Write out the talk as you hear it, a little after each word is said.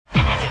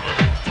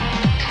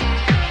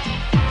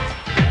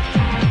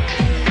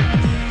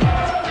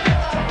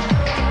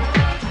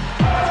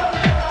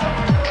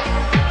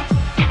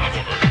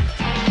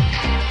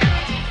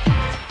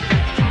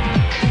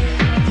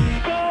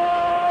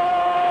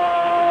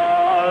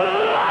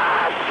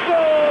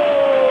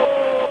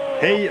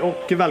Hej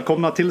och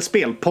välkomna till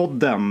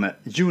Spelpodden,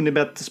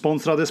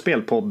 Unibet-sponsrade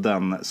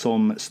Spelpodden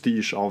som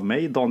styrs av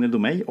mig, Daniel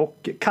Domey,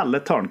 och Kalle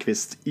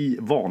Törnqvist i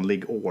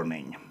vanlig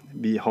ordning.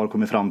 Vi har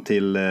kommit fram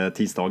till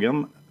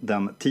tisdagen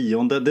den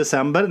 10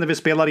 december. När vi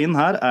spelar in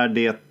här är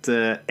det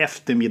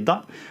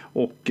eftermiddag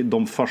och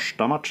de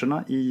första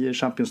matcherna i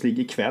Champions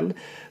League ikväll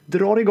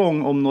drar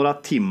igång om några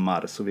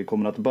timmar, så vi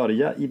kommer att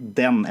börja i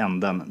den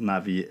änden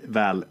när vi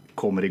väl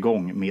kommer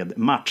igång med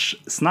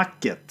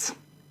matchsnacket.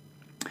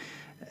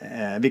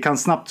 Vi kan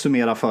snabbt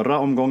summera förra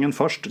omgången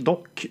först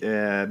dock.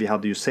 Vi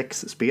hade ju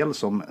 6 spel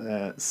som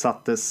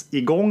sattes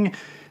igång.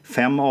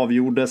 5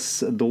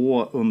 avgjordes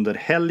då under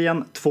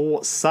helgen, 2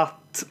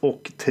 satt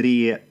och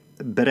 3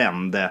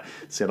 brände.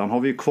 Sedan har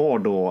vi ju kvar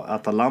då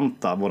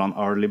Atalanta, våran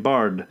early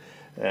bird,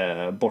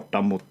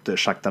 borta mot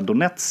Shakhtar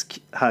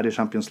Donetsk här i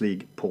Champions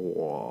League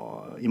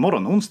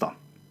imorgon, onsdag.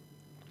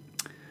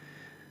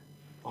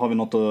 Har vi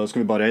något, ska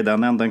vi börja i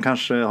den änden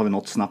kanske? Har vi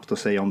något snabbt att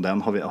säga om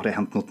den? Har det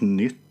hänt något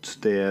nytt?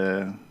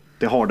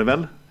 Det har det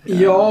väl?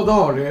 Ja, det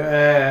har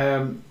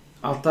det.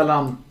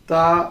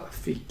 Atalanta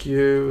fick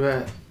ju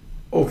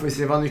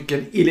offensiva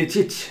nyckeln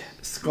Ilicic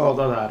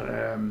skadad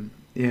där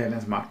i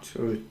helgens match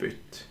och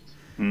utbytt.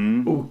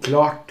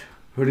 Oklart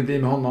hur det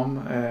blir med honom.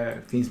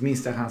 Finns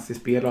minsta chans till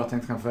spel och att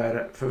han kan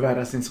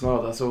förvärra sin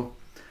skada, så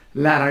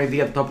lär han ju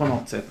delta på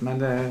något sätt.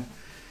 Men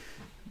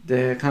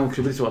det kan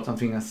också bli så att han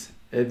tvingas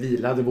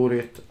vila. Det vore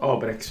ett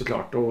avbräck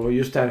såklart, och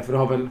just därför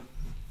har väl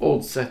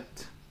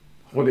oddset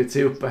hållit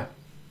sig uppe.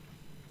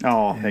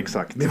 Ja,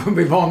 exakt.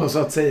 Vi var nog så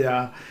att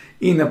säga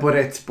inne på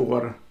rätt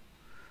spår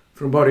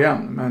från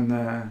början, men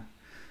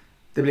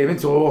det blev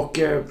inte så. Och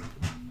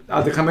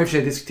det kan man i och för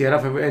sig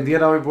diskutera, för en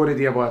del av vår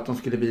idé var att de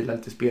skulle vila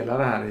lite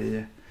spelare här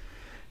i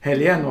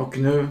helgen, och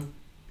nu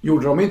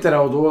gjorde de inte det,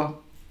 och då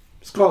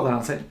skadade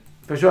han sig.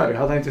 För så är det.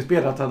 Hade han inte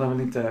spelat hade han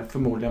väl inte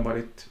förmodligen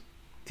varit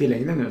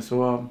tillgänglig nu,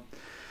 så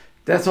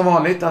det är som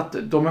vanligt att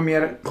de är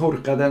mer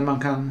korkade än man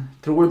kan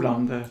tro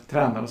ibland,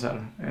 tränare och så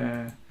här.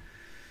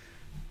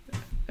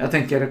 Jag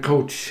tänker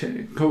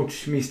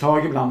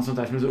coachmisstag ibland, sånt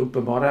där som är så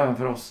uppenbara även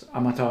för oss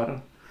amatörer.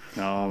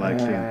 Ja,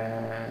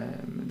 verkligen.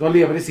 De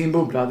lever i sin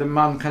bubbla.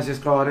 Man kanske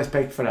ska ha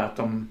respekt för det, att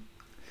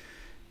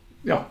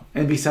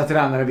en vissa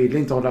tränare vill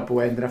inte hålla på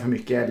och ändra för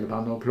mycket i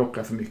elvan och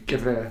plocka för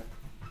mycket, för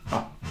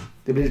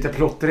det blir lite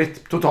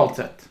plottrigt totalt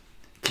sett.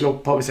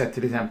 Klopp har vi sett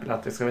till exempel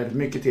att det ska väldigt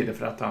mycket till det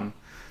för att han,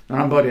 när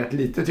han börjat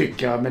lite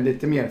tycka med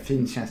lite mer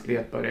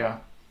finkänslighet, börja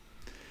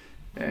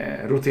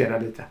rotera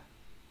lite.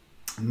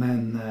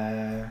 Men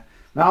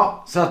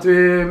så att det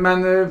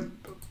är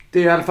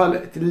i alla fall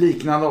ett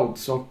liknande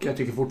odds, och jag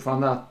tycker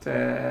fortfarande att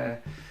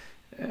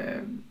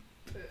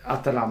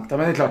Atalanta,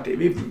 men det är klart,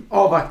 vi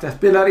avvaktar.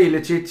 Spelar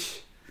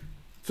Ilicic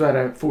så är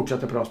det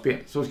fortsatt ett bra spel,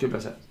 så skulle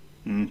jag säga.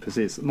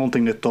 Precis.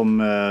 Någonting nytt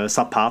om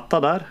Zapata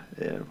där?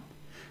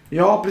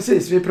 Ja,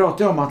 precis. Vi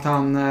pratade om att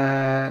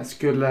han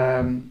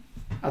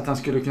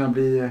skulle kunna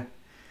bli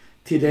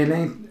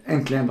tillgänglig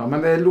äntligen då.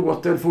 Men det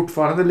låter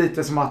fortfarande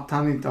lite som att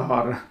han inte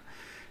har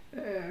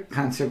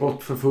kanske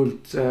gått för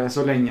fullt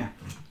så länge.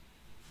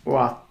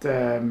 Och att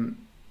det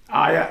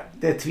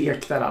är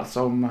tvek där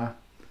alltså om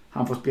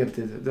han får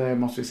speltid. Det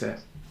måste vi säga.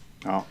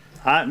 Ja.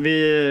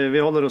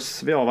 Vi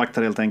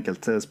avvaktar helt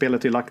enkelt.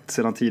 Spelet är ju lagt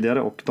sedan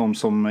tidigare, och de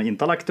som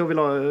inte har lagt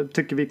det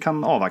tycker vi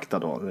kan avvakta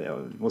då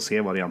och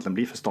se vad det egentligen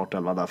blir för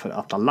startelva där för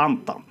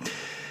Atalanta.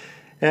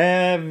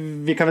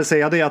 Vi kan väl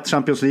säga det att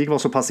Champions League var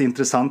så pass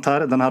intressant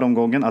här den här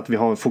omgången att vi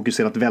har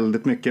fokuserat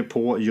väldigt mycket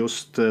på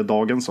just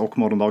dagens och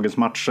morgondagens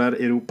matcher.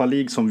 Europa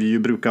League, som vi ju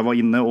brukar vara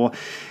inne och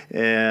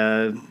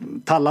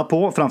talla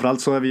på.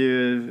 Framförallt så är vi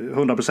ju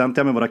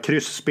 100% med våra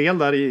kryssspel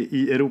där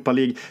i Europa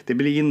League. Det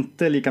blir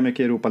inte lika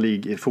mycket Europa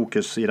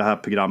League-fokus i det här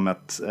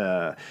programmet.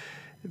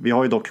 Vi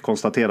har ju dock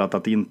konstaterat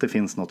att det inte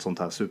finns något sånt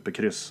här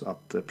superkryss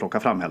att plocka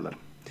fram heller.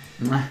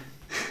 Nej.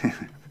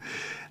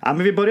 Ja,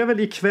 men vi börjar väl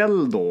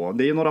ikväll då.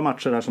 Det är ju några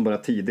matcher här som börjar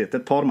tidigt.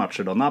 Ett par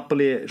matcher då.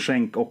 Napoli,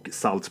 Schenk och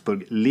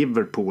Salzburg,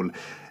 Liverpool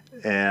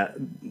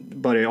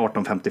börjar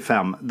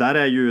 18:55. Där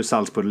är ju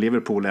Salzburg,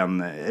 Liverpool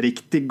en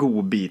riktig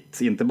god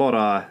bit. Inte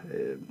bara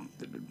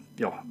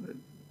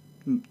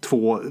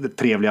två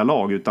trevliga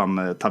lag,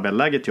 utan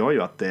tabelläget gör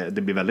ju att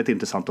det blir väldigt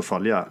intressant att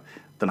följa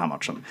den här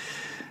matchen.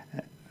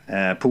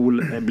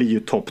 Pool blir ju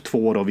topp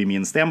 2 då vid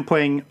minst 1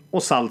 poäng,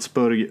 och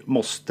Salzburg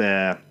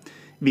måste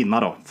vinna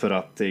då för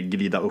att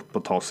glida upp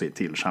och ta sig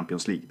till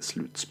Champions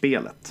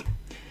League-slutspelet.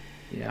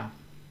 Ja.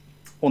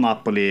 Och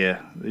Napoli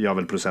gör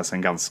väl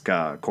processen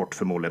ganska kort,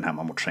 förmodligen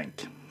hemma mot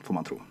Schenk, får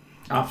man tro.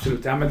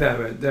 Absolut, ja, men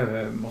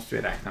det måste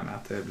vi räkna med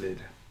att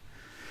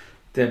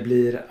det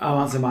blir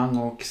avancemang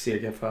och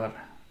seger för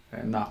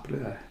Napoli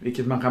där,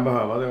 vilket man kan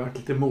behöva. Det har varit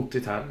lite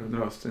motigt här under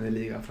hösten i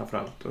ligan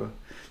framförallt, och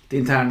lite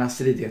interna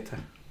stridigheter.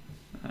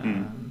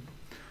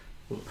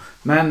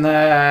 Men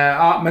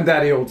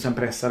där är oddsen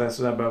pressade,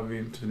 så där behöver vi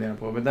inte fundera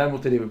på. Men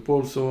däremot i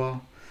Liverpool så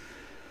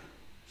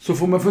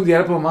får man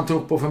fundera på vad man tror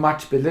på för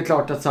matchbild. Det är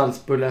klart att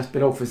Salzburg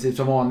spelar offensivt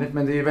som vanligt,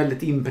 men det är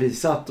väldigt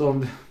inprisat, och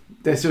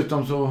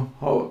dessutom så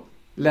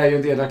lär ju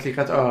en del ha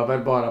klickat över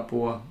bara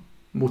på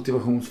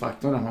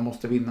motivationsfaktorn där man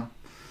måste vinna.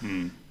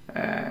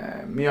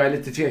 Men jag är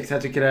lite tveksam.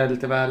 Jag tycker det är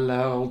lite väl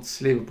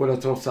odds. Liverpool har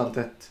trots allt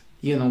ett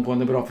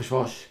genomgående bra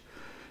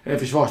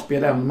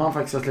försvarsspel. Även om man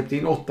faktiskt har släppt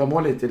in 8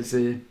 mål hittills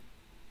i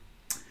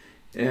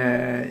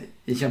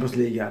Champions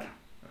League här.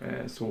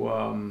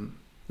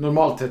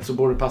 Normalt sett så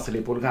borde det passa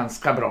Liverpool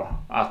ganska bra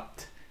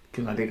att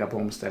kunna ligga på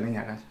omställning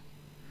här kanske.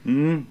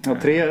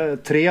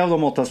 Tre av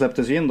de 8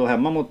 släpptes in då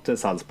hemma mot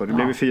Salzburg. Det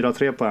blev ju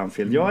 4-3 på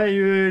Anfield. Jag är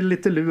ju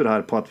lite lur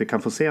här på att vi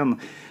kan få se en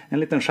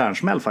liten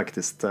stjärnsmäll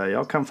faktiskt.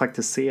 Jag kan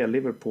faktiskt se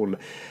Liverpool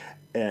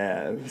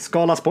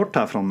skalas bort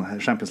här från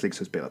Champions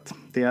League-slutspelet.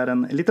 Det är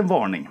en liten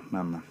varning,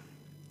 men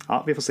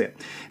ja, vi får se.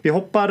 Vi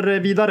hoppar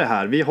vidare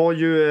här. Vi har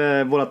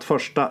ju vårt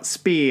första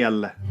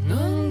spel.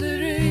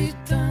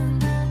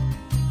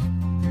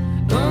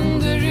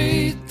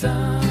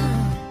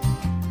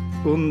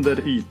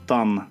 Under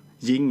ytan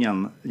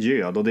gingen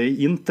göd, och det är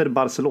Inter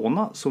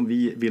Barcelona som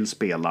vi vill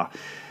spela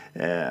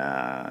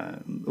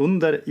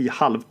under i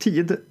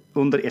halvtid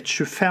under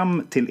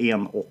 1,25 till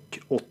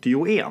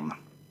 1,81.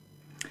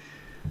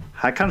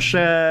 Här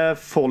kanske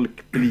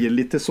folk blir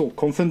lite så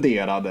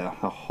konfunderade.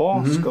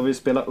 Jaha, ska vi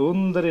spela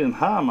under i den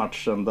här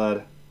matchen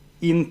där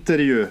Inter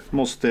ju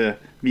måste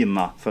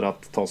vinna för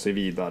att ta sig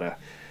vidare?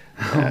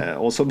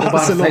 Och så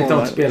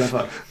Barcelona spela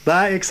för.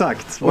 Nej,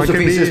 exakt. Och så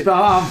finns det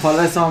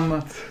anfallare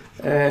som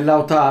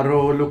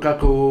Lautaro,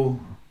 Lukaku,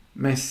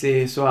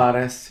 Messi,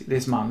 Suarez,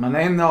 Griezmann. Men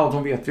en av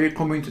dem vet vi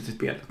kommer inte till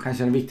spel.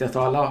 Kanske den viktigaste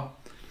av alla.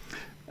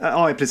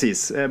 Ja,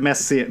 precis.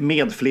 Messi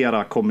med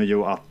flera kommer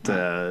ju att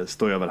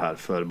stå över här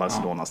för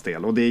Barcelonas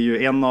del. Och det är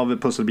ju en av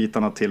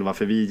pusselbitarna till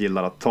varför vi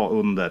gillar att ta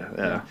under.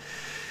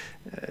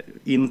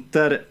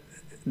 Inter,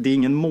 det är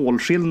ingen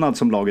målskillnad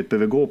som laget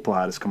behöver gå på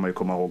här, ska man ju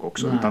komma ihåg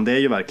också. Utan det är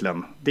ju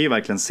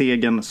verkligen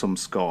segern som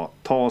ska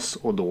tas,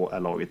 och då är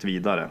laget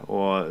vidare.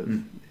 Och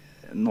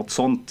något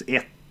sånt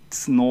 1-0,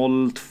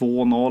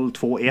 2-0,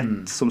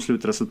 2-1 som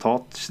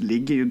slutresultat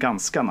ligger ju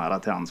ganska nära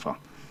till hands, va?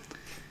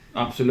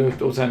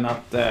 Absolut, och sen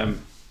att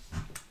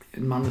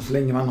så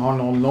länge man har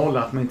 0-0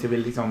 att man inte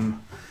vill liksom,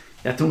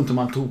 jag tror inte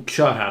man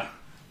kör här.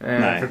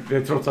 För det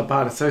är trots att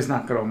Barca vi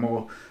snackar om,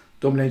 och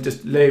de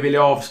vill ju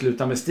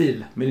avsluta med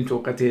stil, vill inte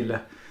åka till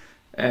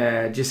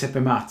Giuseppe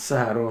Mazza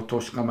här och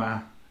torska med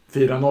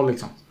 4-0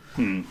 liksom.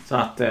 Så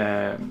att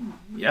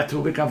jag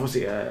tror vi kan få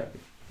se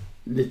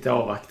lite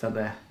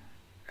avvaktande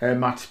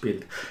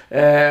matchbild.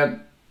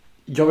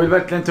 Jag vill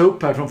verkligen ta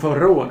upp här från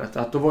förra året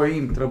att då var ju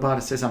Inter och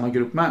Barca i samma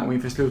grupp med, och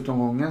inför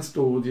slutomgången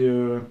stod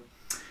ju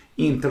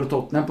Inter och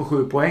Tottenham på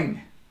 7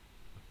 poäng.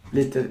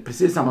 Lite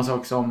precis samma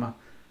sak som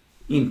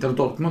Inter och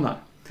Dortmund där.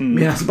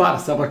 Medan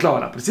Barca var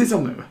klara, precis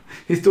som nu.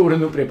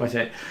 Historien upprepar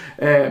sig.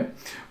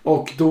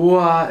 Och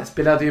då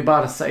spelade ju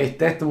Barca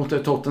 1-1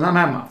 mot Tottenham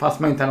hemma, fast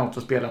man inte har något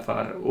att spela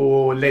för.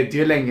 Och ledde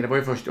ju längre, det var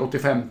ju först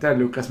 85 där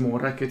Lucas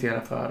Moura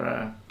kvitterade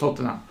för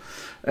Tottenham.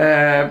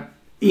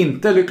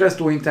 Inte lyckades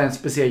då inte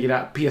ens besegra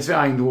PSV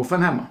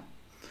Eindhoven hemma.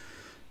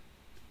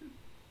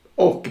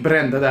 Och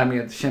brände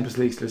därmed Champions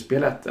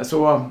League-slutspelet.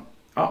 Så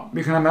ja,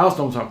 vi kan ha med oss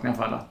de sakerna i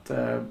alla fall. Att,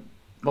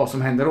 vad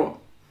som händer då.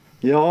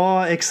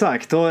 Ja,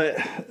 exakt. Och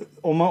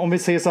om vi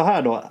säger så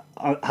här då.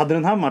 Hade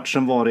den här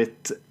matchen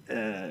varit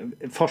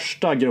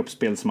första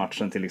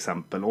gruppspelsmatchen till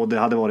exempel, och det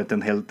hade varit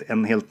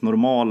en helt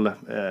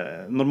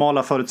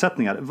normala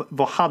förutsättningar.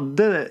 Vad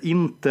hade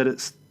Inter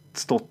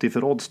stått i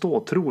för odds då,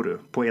 tror du,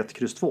 på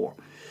 1-2?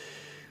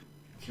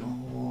 Ja,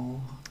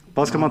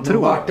 vad ska man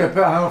tro?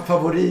 Jag har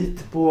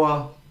favorit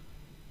på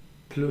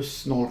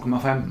plus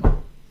 0,5.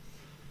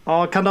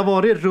 Ja, kan det ha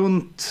varit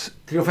runt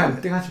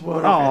 3,50 kanske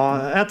på?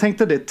 Ja, jag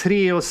tänkte det.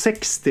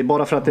 3,60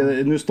 bara för att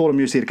nu står de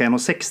ju cirka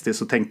 1,60,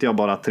 så tänkte jag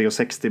bara att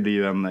 3,60 blir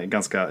ju en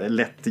ganska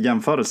lätt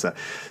jämförelse.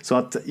 Så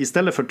att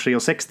istället för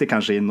 3,60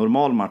 kanske i en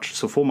normal match,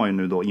 så får man ju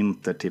nu då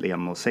Inter till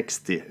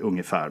 1,60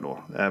 ungefär då.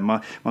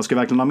 Man ska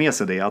verkligen ha med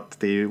sig det, att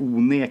det är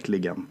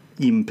onekligen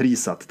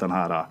inprisat, den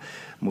här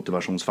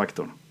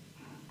motivationsfaktorn.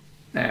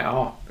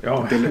 Ja.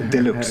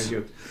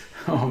 Deluxe.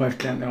 Ja,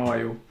 verkligen. Ja,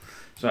 jo.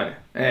 Så är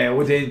det.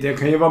 Och det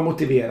kan ju vara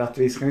motiverat.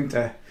 Vi ska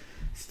inte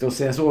stå och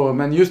säga så.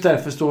 Men just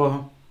därför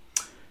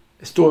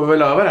står vi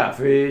väl över här.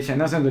 För vi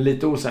känner oss ändå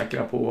lite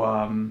osäkra på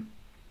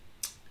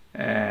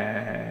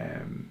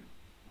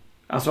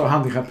alltså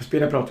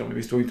handikappspelare pratar om.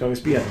 Vi står inte över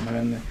spel.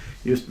 Men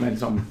just med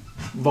liksom,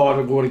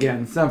 var går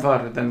gränsen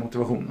för den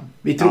motivationen.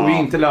 Vi tror ju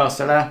inte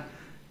löser det.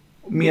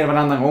 Mer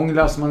varannan gång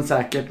löser man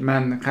säkert.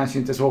 Men kanske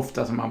inte så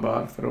ofta som man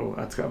bör för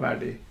att ska vara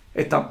värd i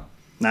ettan.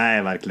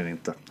 Nej, verkligen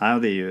inte. Nej,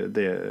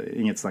 det är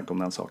inget snack om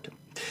den saken.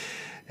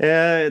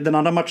 Den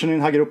andra matchen i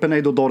den här gruppen är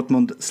ju då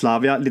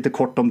Dortmund-Slavia. Lite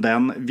kort om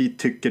den. Vi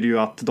tycker ju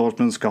att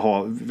Dortmund ska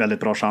ha väldigt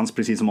bra chans,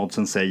 precis som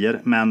oddsen säger.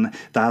 Men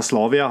det här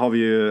Slavia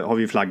har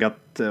vi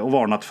flaggat och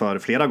varnat för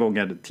flera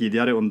gånger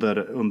tidigare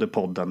under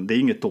podden. Det är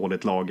inget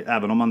dåligt lag,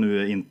 även om man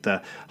nu inte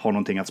har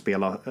någonting att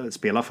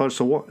spela för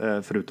så,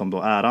 förutom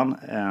då äran.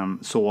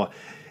 Så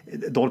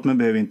Dortmund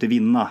behöver inte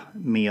vinna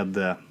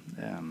med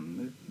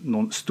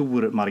någon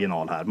stor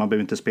marginal här. Man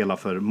behöver inte spela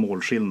för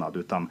målskillnad,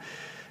 utan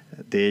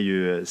det är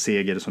ju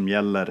seger som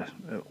gäller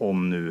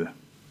om nu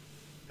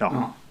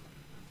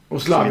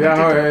Och Slavia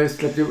har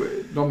släppt,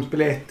 de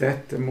spelade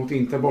 1-1 mot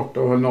Inter borta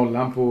och höll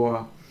nollan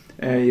på,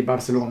 i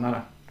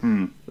Barcelona.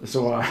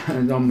 Så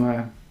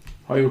de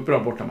har gjort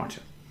bra bortamatcher.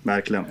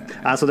 Verkligen.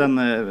 Alltså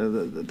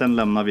den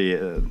lämnar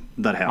vi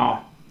därhen.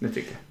 Ja, det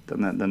tycker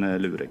jag. Den är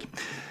lurig.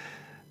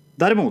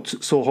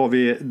 Däremot så har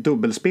vi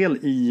dubbelspel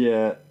i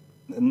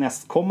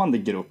nästkommande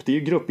grupp. Det är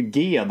ju grupp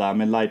G där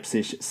med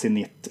Leipzig,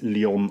 Zenit,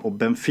 Lyon och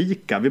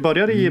Benfica. Vi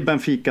börjar i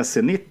Benfica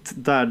Zenit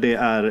där det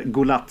är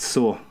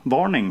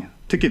Golazzo-varning,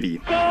 tycker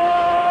vi.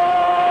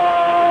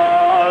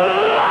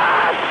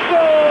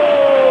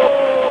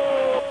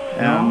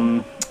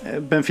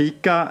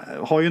 Benfica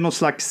har ju någon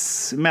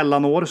slags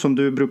mellanår som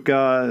du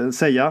brukar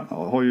säga.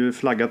 Har ju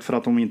flaggat för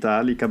att de inte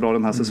är lika bra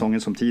den här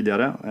säsongen som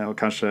tidigare. Och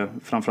kanske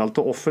framförallt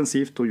då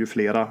offensivt och ju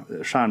flera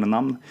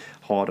stjärnenamn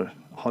har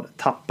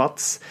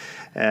tappats.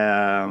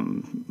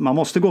 Man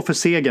måste gå för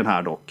segern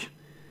här dock.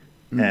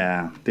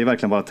 Det är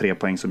verkligen bara 3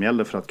 poäng som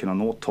gäller för att kunna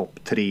nå topp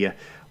 3.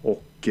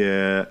 Och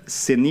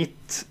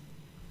Zenit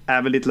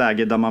är väl ett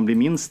läge där man blir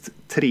minst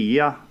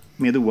 3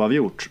 med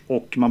oavgjort.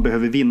 Och man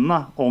behöver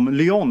vinna om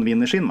Lyon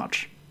vinner sin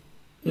match.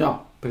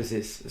 Ja,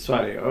 precis. Så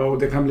är det. Och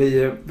det kan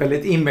bli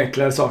väldigt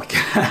invecklade saker.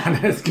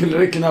 Det skulle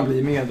det kunna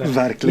bli med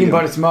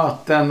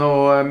inbördesmöten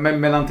och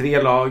mellan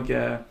 3 lag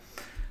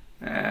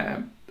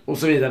och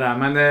så vidare.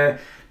 Men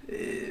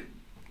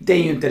det är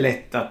ju inte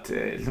lätt att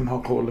liksom,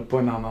 ha koll på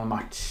en annan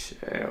match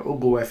och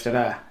gå efter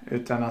det.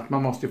 Utan att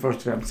man måste först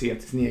och främst se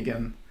till sin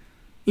egen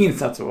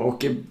insats.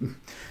 Och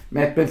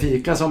med ett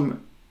Benfica som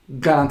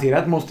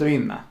garanterat måste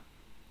vinna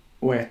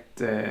och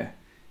ett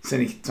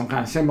Zenit som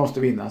kanske måste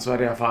vinna, så är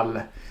det i alla fall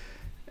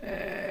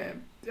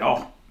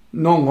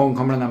någon gång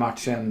kommer den här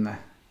matchen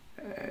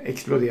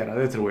explodera,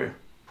 det tror jag.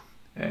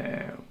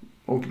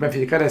 Och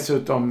Benfica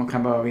dessutom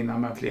kan behöva vinna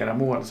med flera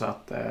mål, så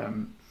att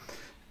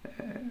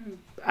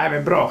är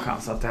en bra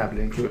chans att det här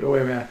blir en kul. Och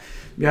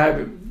vi har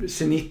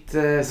Zenit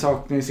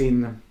saknar ju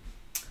sin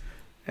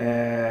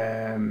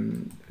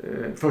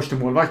första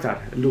målvakt här,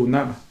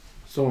 Lunev,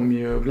 som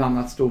ju bland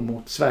annat stod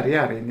mot Sverige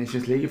här i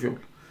Nations League i fjol.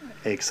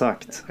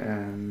 Exakt.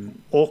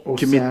 Och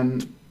sen,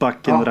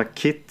 mittbacken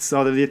Rakits,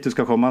 ja det är dit du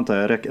ska komma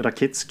inte.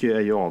 Rakitski är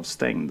ju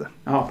avstängd.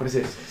 Ja,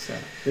 precis. Så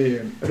det är ju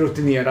en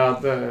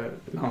rutinerad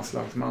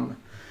landslagsman.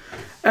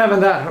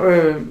 Även där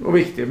och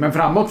viktig. Men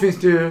framåt finns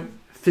det ju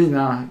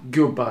fina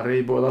gubbar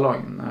i båda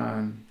lagen.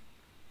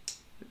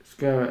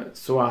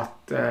 Så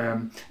att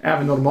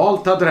även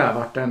normalt hade det här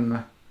varit en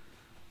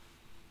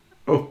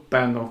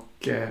öppen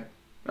och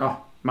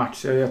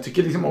match. Jag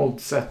tycker liksom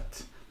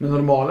oddset med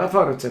normala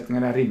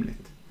förutsättningar är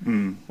rimligt.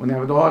 Och när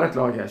vi då har ett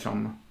lag här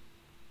som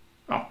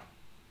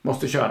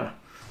måste köra.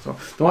 Så,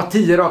 de har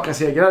 10 raka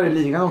segrar i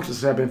ligan också,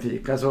 så är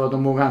Benfica, så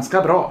de mår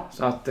ganska bra.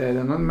 Så att det är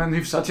en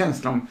hyfsad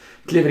känsla de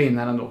kliver in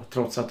här ändå,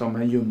 trots att de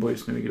är jumbo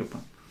just nu i gruppen.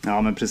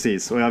 Ja, men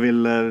precis. Och jag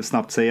vill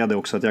snabbt säga det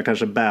också, att jag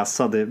kanske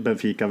bäsade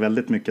Benfica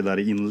väldigt mycket där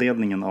i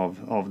inledningen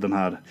av den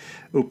här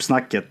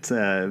uppsnacket.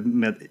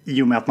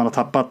 I och med att man har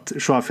tappat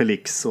Joao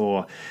Felix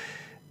och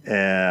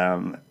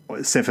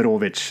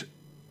Seferovic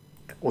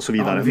och så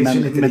vidare.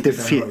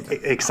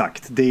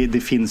 Exakt,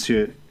 det finns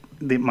ju,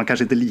 man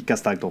kanske inte är lika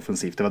starkt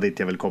offensivt, det var dit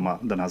jag vill komma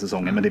den här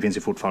säsongen, men det finns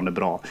ju fortfarande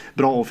bra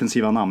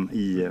offensiva namn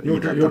i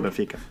detta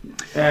Benfica.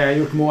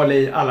 Gjort mål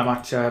i alla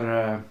matcher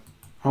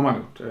har man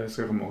gjort,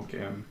 ska jag komma ihåg.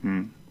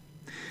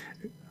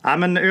 Ja,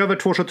 men över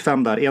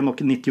 2,75 där,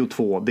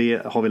 1,92,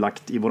 det har vi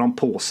lagt i våran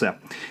påse.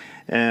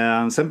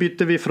 Sen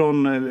byter vi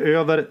från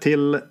över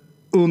till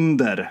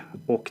under,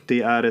 och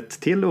det är ett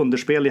till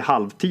underspel i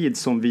halvtid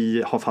som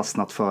vi har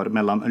fastnat för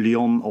mellan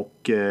Lyon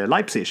och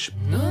Leipzig.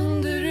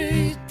 Under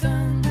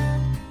ytan.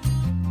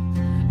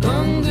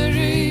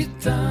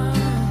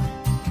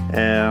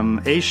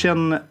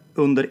 Asian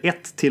under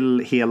 1 till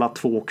hela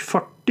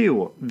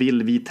 2,40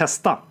 vill vi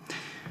testa.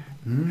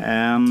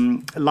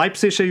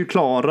 Leipzig är ju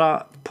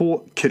klara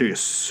på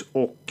kryss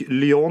och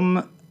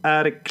Lyon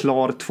är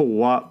klar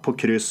 2 på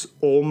kryss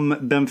om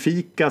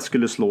Benfica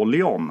skulle slå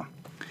Lyon.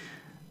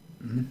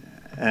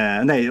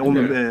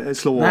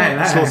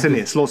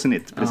 Slå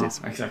Zenit,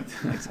 precis. Ja, exakt.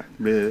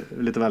 Det blir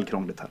lite väl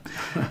krångligt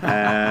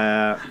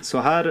här. Så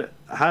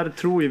här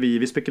tror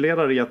vi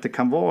spekulerar i att det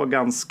kan vara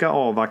ganska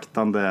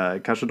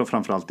avvaktande, kanske då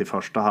framförallt i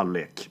första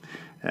halvlek.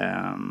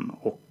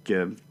 Och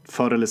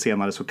förr eller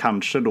senare så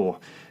kanske då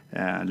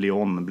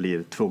Lyon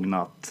blir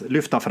tvungna att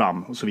lyfta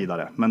fram och så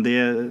vidare. Men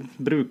det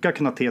brukar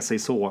kunna te sig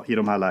så i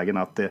de här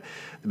lägena att det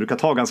brukar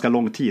ta ganska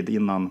lång tid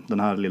innan den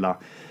här lilla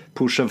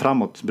pushen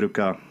framåt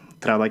brukar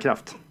träda i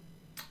kraft.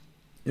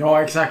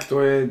 Ja, exakt.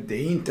 Och det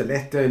är inte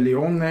lätt.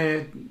 Lyon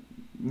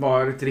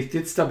var ett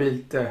riktigt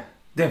stabilt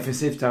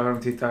defensivt här, om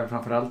de tittar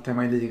framförallt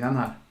hemma i ligan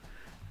här.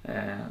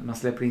 Man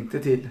släpper inte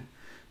till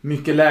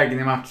mycket lägen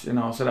i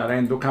matcherna och sådär.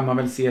 Ändå kan man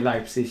väl se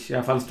Leipzig i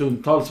alla fall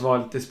stundtals vara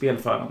lite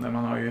spelförande.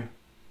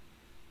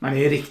 Man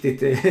är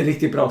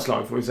riktigt bra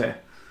slag, får vi säga.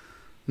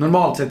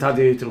 Normalt sett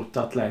hade jag ju trott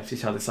att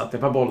Leipzig hade satt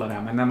ett par bollar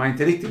här, men när man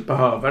inte riktigt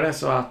behöver det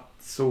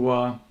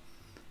så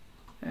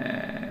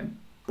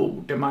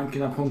borde man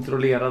kunna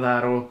kontrollera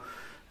där. Och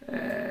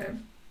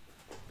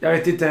jag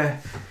vet inte,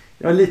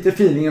 jag har lite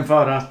feelingen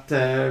för att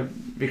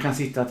vi kan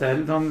sitta att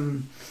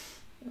den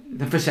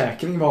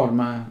försäkring var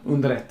med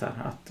underrättar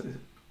att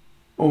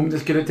om det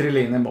skulle trilla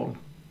in en boll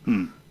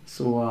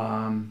så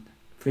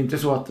för inte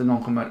så att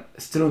någon kommer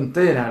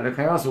strunta i det här. Det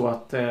kan ju vara så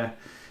att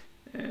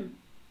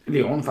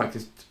Lyon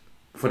faktiskt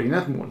får in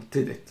ett mål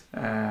tidigt.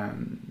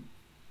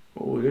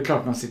 Och det är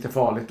klart man sitter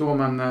farligt då,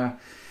 men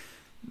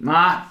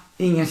nej,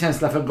 ingen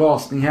känsla för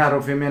gasning här.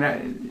 Och för jag menar,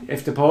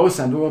 efter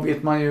pausen då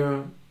vet man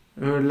ju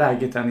hur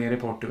läget är nere i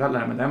Portugal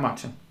där med den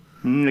matchen.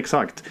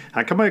 Exakt.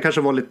 Här kan man ju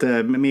kanske vara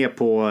lite med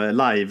på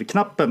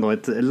live-knappen då.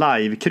 Ett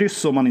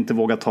live-kryss om man inte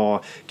vågar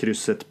ta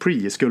krysset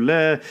pre.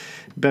 Skulle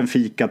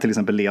Benfica till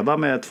exempel leda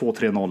med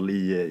 2-3-0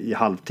 i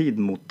halvtid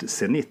mot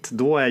Zenit,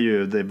 då är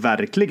ju det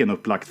verkligen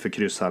upplagt för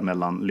kryss här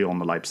mellan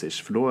Lyon och Leipzig.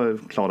 För då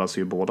klarar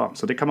sig ju båda.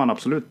 Så det kan man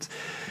absolut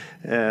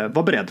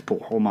vara beredd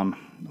på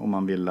om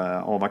man vill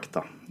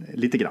avvakta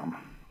lite grann.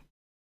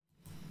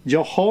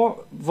 Jaha,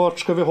 vart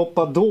ska vi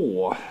hoppa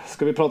då?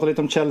 Ska vi prata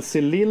lite om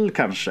Chelsea-Lille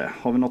kanske?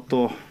 Har vi något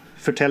att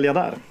förtälja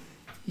där?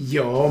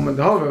 Ja, men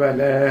det har vi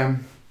väl.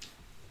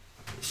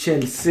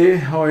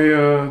 Chelsea har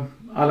ju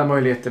alla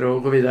möjligheter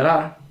att gå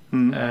vidare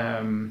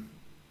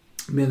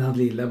medan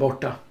Lille är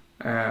borta.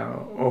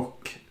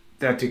 Och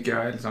det tycker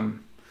jag är liksom,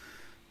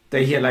 det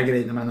är hela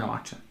grejen med den här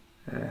matchen.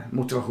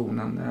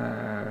 Motivationen.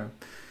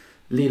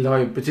 Lille har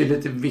ju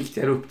betydligt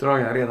viktigare uppdrag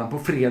här redan på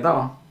fredag,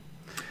 va?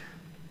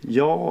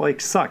 Ja,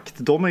 exakt.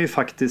 De är ju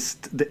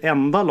faktiskt det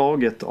enda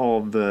laget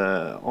av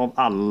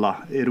alla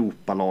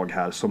Europalag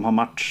här som har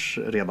match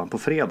redan på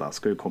fredag,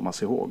 ska ju komma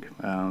sig ihåg.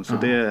 Så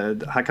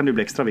här kan det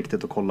bli extra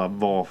viktigt att kolla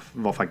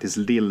vad faktiskt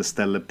Lille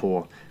ställer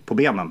på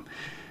benen.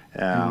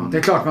 Det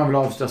är klart man vill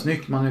avsluta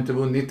snyggt. Man har inte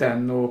vunnit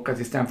än och åka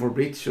till Stamford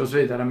Bridge och så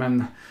vidare.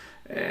 Men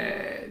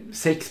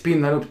 6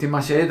 pinnar upp till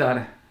Marseille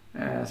där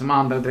som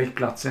andra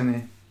direktplatsen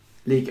i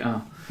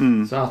ligan.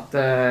 Så att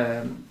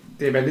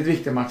det är väldigt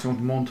viktig match mot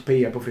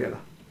Montpellier på fredag.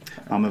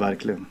 Ja, men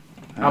verkligen.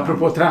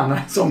 Apropå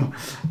tränare som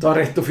tar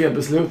rätt och fel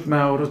beslut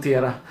med att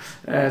rotera,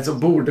 så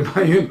borde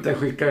man ju inte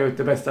skicka ut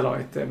det bästa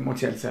laget mot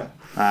Chelsea.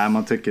 Nej,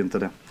 man tycker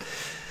inte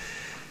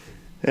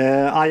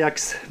det.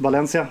 Ajax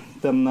Valencia,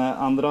 den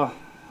andra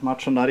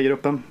matchen där i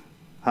gruppen.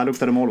 Här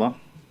luktar det mål, va?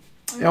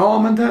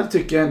 Ja, men där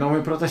tycker jag ändå, om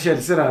vi pratar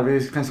Chelsea där,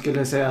 vi kanske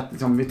skulle säga att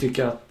liksom, vi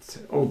tycker att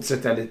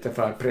oddset är lite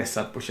för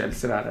pressat på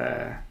Chelsea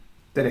där.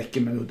 Det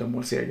räcker med en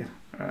uddamålsseger.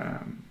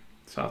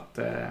 Så att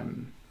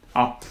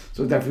ja,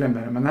 så därför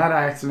lämnar det. Men här är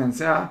Ajax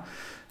Valencia,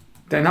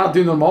 den hade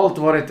ju normalt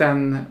varit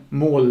en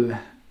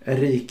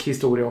målrik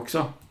historia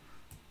också.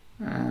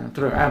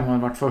 Tror jag, även om det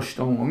varit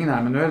första omgången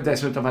här. Men nu är det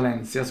dessutom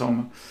Valencia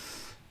som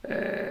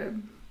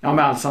ja,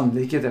 med all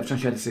sannolikhet, eftersom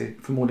Chelsea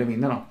förmodligen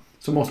vinner då,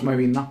 så måste man ju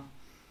vinna.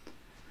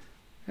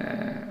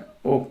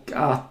 Och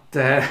att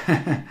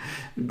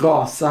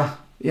gasa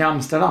i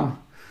Amsterdam,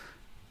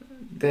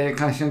 det är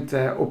kanske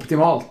inte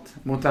optimalt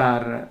mot det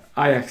här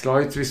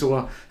Ajax-laget. Vi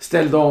så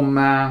ställde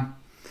om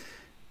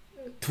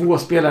 2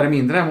 spelare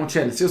mindre mot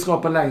Chelsea och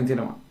skapade lägen till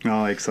dem.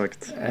 Ja,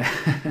 exakt.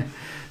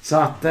 Så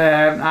att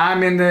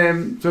nej,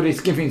 men så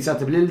risken finns att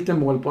det blir lite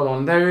mål på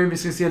dagen. Där vi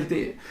ska se lite,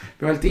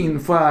 vi har lite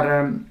info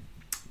här.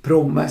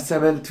 Promes är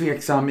väl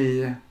tveksam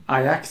i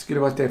Ajax, skulle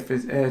vara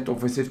ett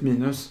offensivt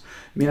minus.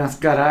 Medan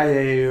Garay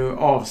är ju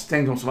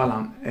avstängd hos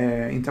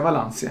inte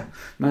Valencia,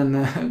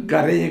 men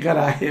Garay,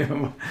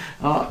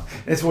 ja,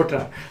 det är svårt det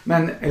där.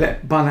 Men,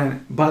 eller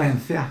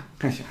Valencia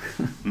kanske.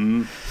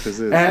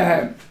 Precis.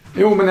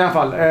 Jo, men i alla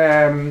fall.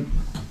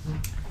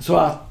 Så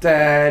att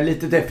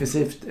lite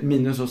defensivt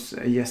minus hos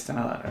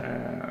gästerna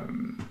där.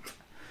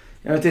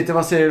 Jag vet inte,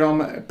 vad säger du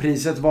om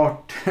priset?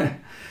 Vart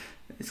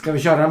ska vi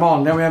köra den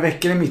vanliga om jag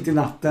väcker det mitt i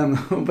natten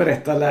och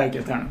berättar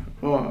läget här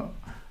nu? Och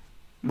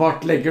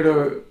vart lägger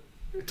du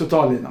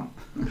totallinan?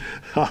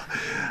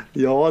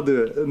 Ja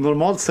du,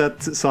 normalt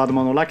sett så hade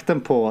man nog lagt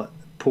den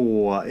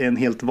på en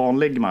helt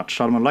vanlig match.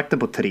 Så hade man lagt den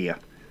på 3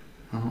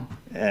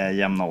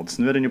 jämna odds.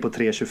 Nu är den ju på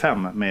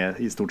 3,25 med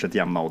i stort sett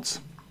jämna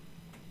odds.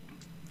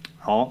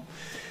 Ja,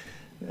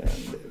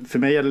 för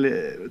mig är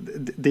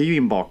det är ju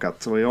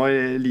inbakat och jag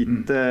är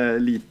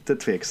lite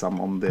tveksam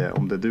om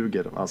det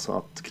duger, alltså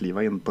att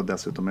kliva in på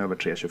dessutom över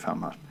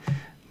 3,25 här.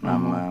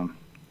 Men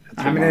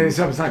nej, men det är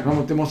så sagt,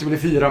 det måste bli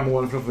 4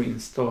 mål för att få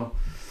vinst och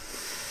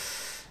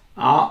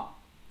ja,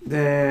 det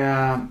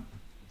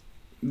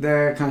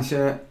är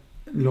kanske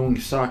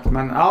långsökt,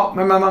 men ja,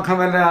 men man kan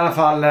väl i alla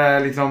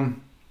fall liksom,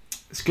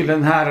 skulle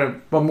den här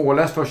vara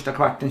mållös första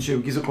kvarten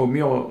 20 så kommer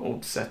ju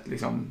oddset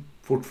liksom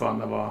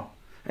fortfarande vara,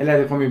 eller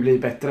det kommer ju bli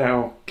bättre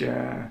och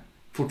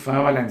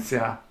fortfarande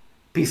Valencia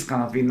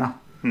piskan att vinna.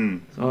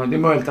 Så det är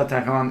möjligt att det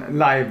här kan vara en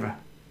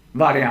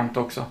live-variant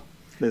också.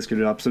 Det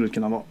skulle det absolut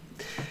kunna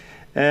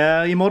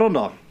vara. Imorgon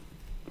då?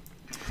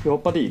 Ska vi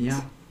hoppa dit? Ja.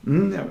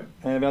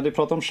 Vi hade ju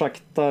pratat om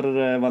Shakhtar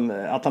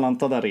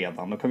Atalanta där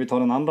redan. Då kan vi ta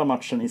den andra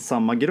matchen i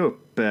samma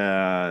grupp.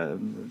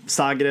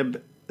 Zagreb,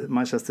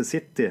 Manchester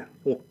City.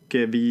 Och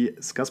vi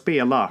ska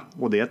spela,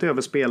 och det är ett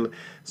överspel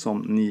som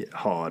ni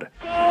hör.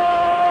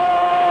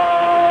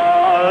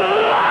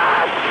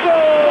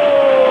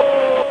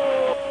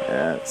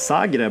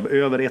 Zagreb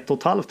över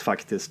 1,5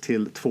 faktiskt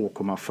till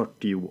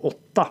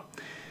 2,48.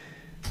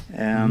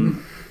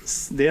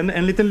 Det är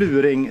en liten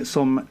luring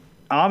som...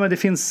 Ja, men det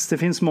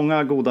finns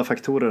många goda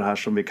faktorer här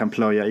som vi kan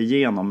plöja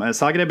igenom.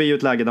 Zagreb är ju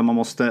ett läge där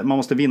man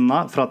måste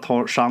vinna för att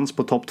ha chans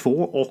på topp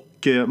 2,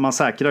 och man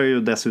säkrar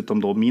ju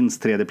dessutom då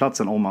minst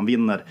tredjeplatsen om man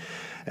vinner.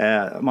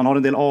 Man har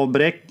en del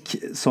avbräck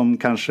som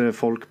kanske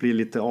folk blir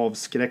lite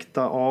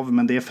avskräckta av,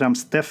 men det är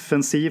främst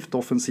defensivt.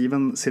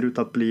 Offensiven ser ut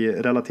att bli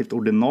relativt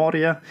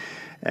ordinarie.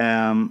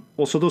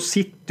 Och så då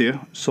City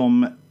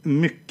som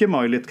mycket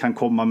möjligt kan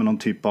komma med någon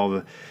typ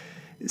av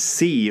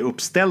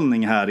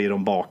C-uppställning här i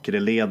de bakre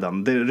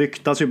leden. Det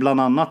ryktas ju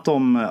bland annat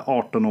om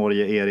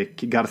 18-årige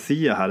Eric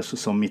Garcia här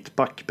som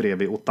mittback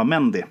bredvid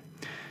Otamendi.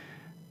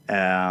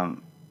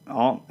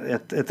 Ja,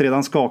 ett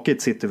redan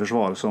skakigt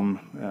City-försvar som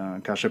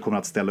kanske kommer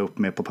att ställa upp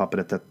med på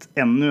pappret ett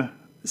ännu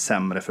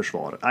sämre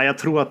försvar. Jag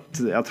tror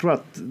att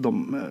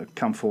de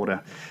kan få det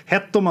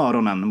hett om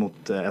öronen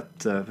mot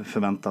ett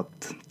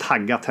förväntat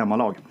taggat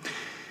hemmalag.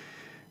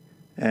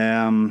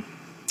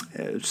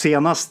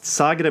 Senast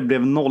Zagreb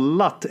blev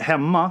nollat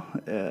hemma,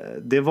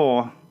 det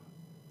var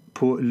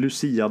på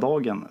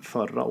Lucia-dagen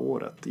förra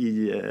året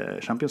i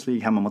Champions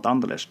League hemma mot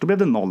Anderlecht. Då blev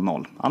det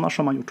 0-0. Annars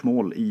har man gjort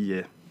mål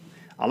i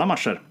alla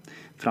matcher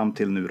fram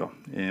till nu då.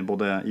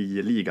 Både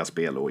i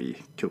ligaspel och i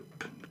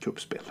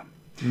cupspel.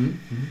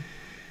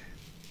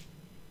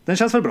 Den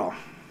känns väl bra?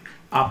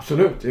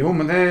 Absolut. Jo,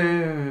 men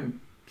det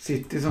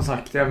City som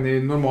sagt, även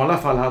i normala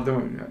fall hade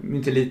de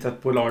inte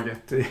litat på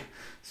laget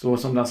så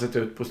som det har sett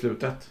ut på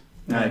slutet.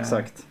 Nej,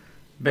 exakt.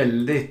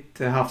 Väldigt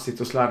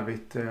hafsigt och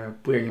slarvigt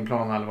på egen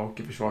planhalva och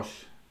i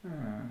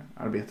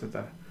försvarsarbetet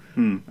där.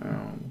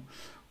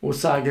 Och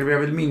Zagreb, jag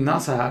vill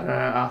minnas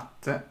här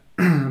att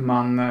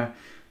man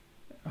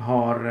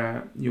har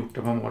gjort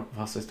ett par mål på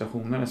fasta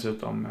stationer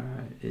dessutom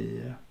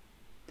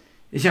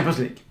i Champions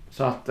League.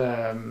 Så att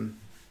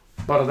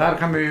bara där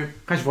kan vi ju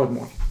kanske få ett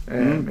mål.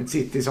 Ett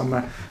City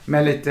som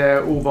med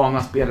lite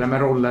ovana spelare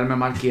med roller, med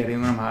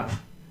markering och de här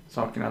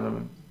sakerna.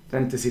 Det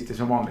är inte City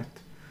som vanligt.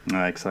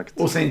 Nej, exakt.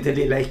 Och sen inte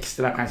lilla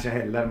extra kanske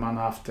heller. Man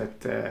har haft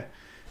ett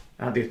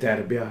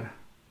derby här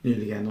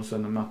nyligen och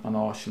sen möter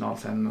man Arsenal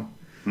sen. Och,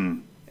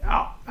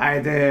 ja,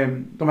 nej,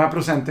 de här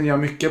procenten gör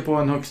mycket på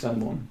en högsta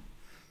nivån.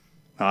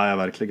 Ja,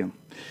 verkligen.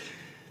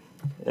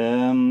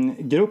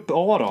 Grupp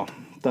A då,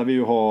 där vi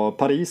ju har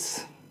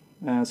Paris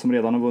som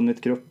redan har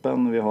vunnit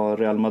gruppen. Vi har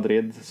Real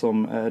Madrid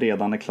som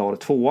redan är klar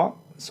 2.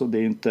 Så det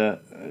är inte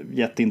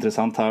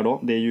jätteintressant här då.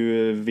 Det är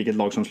ju vilket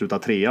lag som slutar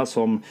 3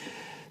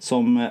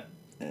 som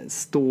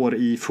står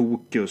i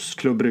fokus.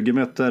 Club Brugge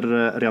möter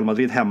Real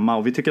Madrid hemma,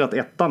 och vi tycker att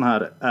ettan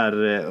här är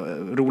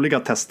rolig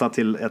att testa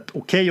till ett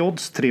okej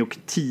odds,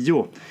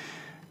 3,10.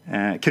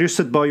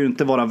 Krysset bör ju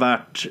inte vara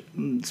värt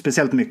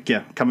speciellt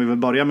mycket, kan vi väl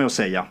börja med att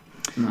säga.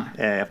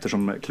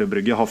 Eftersom Club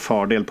Brugge har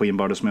fördel på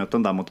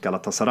inbördesmöten där mot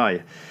Galatasaray.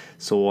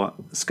 Så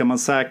ska man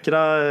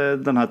säkra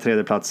den här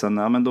tredjeplatsen,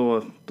 ja, men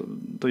då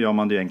gör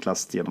man det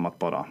enklast genom att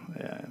bara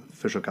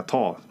försöka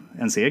ta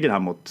en seger här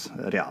mot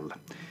Real.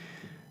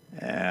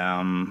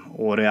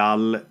 Och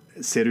Real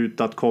ser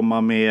ut att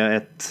komma med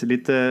ett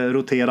lite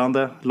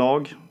roterande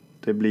lag.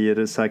 Det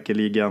blir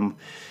säkerligen,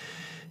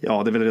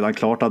 ja, det är väl redan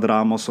klart att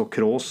Ramos och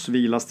Kroos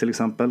vilas till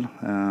exempel.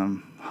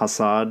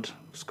 Hazard,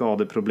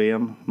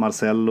 skadeproblem,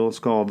 Marcelo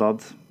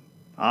skadad.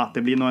 Ja,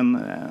 det blir nog en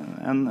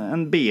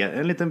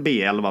liten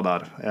B11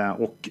 där.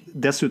 Och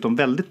dessutom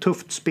väldigt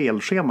tufft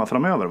spelschema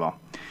framöver, va?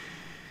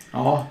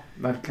 Ja,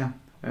 verkligen.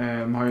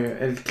 Man har ju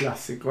El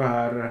Clasico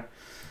här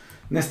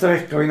nästa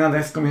vecka, och innan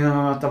dess kommer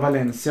man möta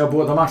Valencia.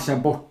 Båda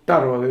matcherna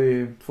borta då. Det är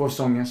ju 2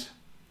 säsongens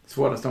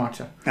svåraste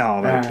matcher.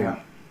 Ja, verkligen.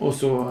 Och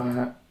så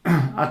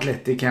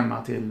Atletic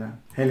hemma till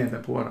helgen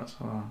på.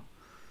 Så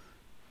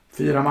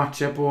 4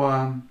 matcher på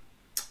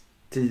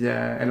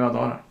 10-11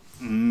 dagar.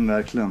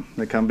 Verkligen.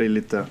 Det kan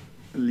bli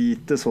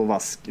lite så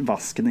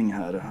vaskning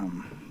här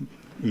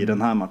i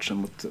den här matchen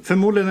mot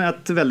förmodligen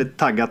ett väldigt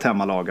taggat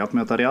hemmalag. Att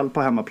möta Real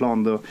på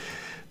hemmaplan, då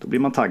blir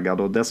man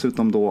taggad, och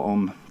dessutom då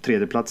om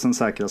tredjeplatsen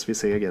säkras vid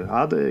seger.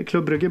 Ja,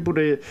 Club Brugge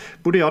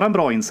borde göra en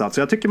bra insats.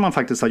 Jag tycker man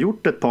faktiskt har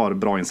gjort ett par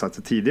bra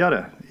insatser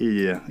tidigare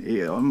i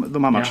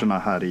de här matcherna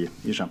här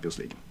i Champions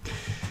League.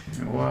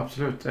 Ja,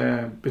 absolut.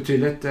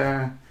 Betydligt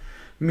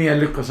mer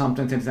lyckosamt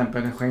än till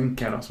exempel en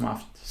Schenk här då, som har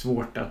haft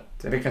svårt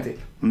att räcka till.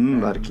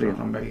 Verkligen.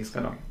 De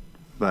belgiska lag.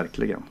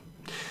 Verkligen.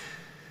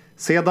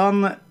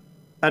 Sedan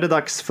är det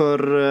dags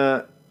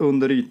för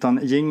under ytan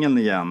jingeln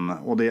igen,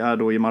 och det är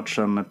då i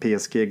matchen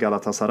PSG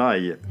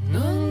Galatasaray.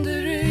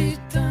 Under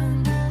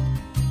ytan.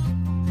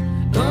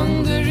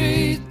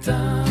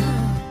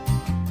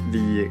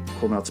 Vi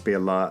kommer att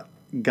spela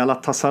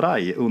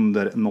Galatasaray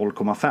under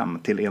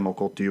 0,5 till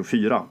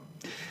 1,84.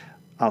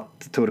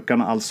 Att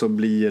turkarna alltså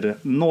blir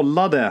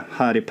nollade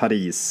här i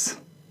Paris.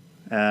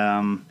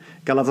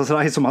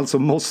 Galatasaray som alltså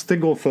måste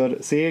gå för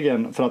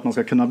segern för att man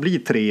ska kunna bli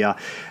 3.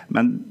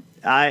 Men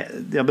Nej,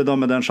 jag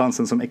bedömer den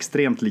chansen som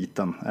extremt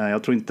liten.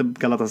 Jag tror inte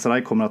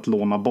Galatasaray kommer att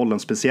låna bollen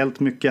speciellt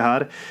mycket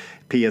här.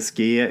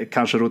 PSG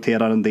kanske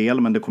roterar en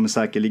del, men det kommer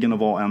säkerligen att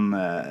vara en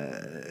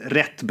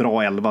rätt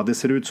bra 11. Det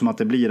ser ut som att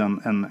det blir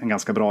en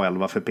ganska bra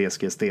 11 för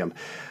PSGs del.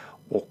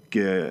 Och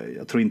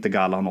jag tror inte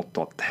Gala har något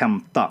att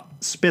hämta.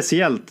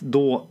 Speciellt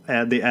då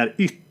det är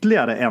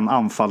ytterligare en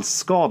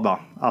anfallsskada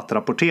att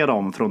rapportera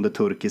om från det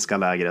turkiska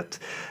lägret.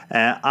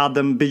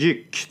 Adem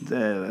Büyük,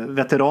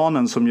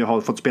 veteranen som ju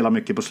har fått spela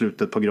mycket på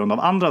slutet på grund av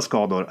andra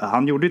skador.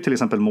 Han gjorde ju till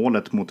exempel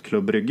målet mot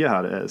Klubb Brygge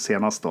här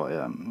senast då,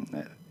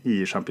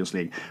 i Champions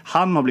League.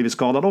 Han har blivit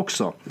skadad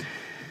också.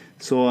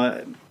 Så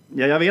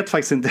jag vet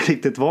faktiskt inte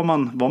riktigt vad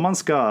man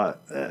ska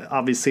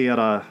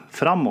avisera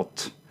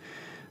framåt.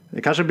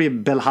 Det kanske blir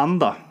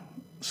Belhanda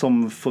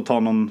som får ta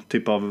någon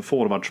typ av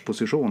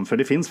forwardsposition. För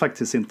det finns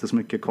faktiskt inte så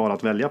mycket kvar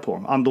att välja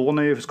på. Andon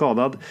är ju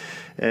skadad.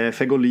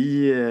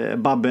 Fegoli,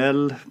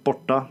 Babel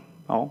borta.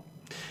 Ja.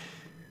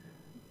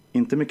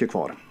 Inte mycket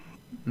kvar.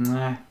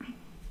 Nej.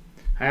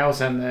 Ja, och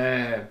sen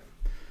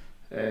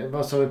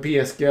vad sa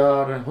vi? PSG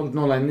har hållit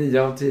nolla i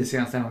 9 av 10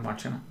 senaste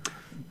matcherna.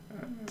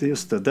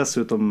 Just det,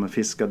 dessutom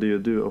fiskade ju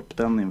du upp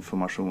den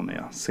informationen.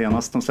 Ja.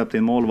 Senast de släppte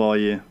in mål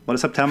var det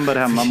september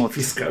hemma mot...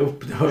 Fiska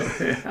upp det.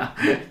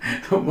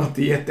 De var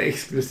inte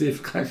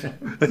jätteexklusivt kanske.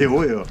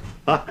 Jo.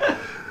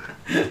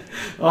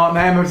 Ja,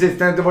 nej men precis.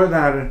 Det var ju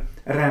den där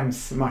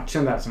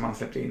Rems-matchen där som man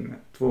släppte in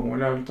 2 mål.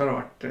 Det har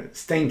varit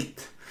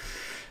stängt.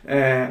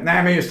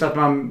 Nej men just att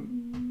man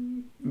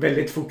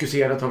väldigt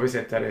fokuserat har vi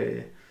sett där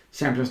i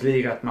Champions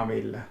League att man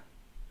vill...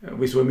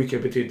 Vi såg hur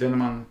mycket det betydde när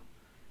man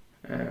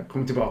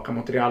kom tillbaka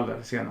mot Real där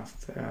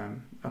senast.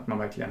 Att man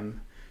verkligen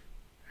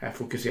är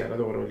fokuserad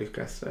då och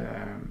lyckas.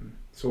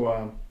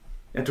 Så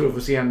jag tror vi får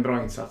se en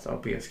bra insats av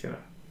PSG där.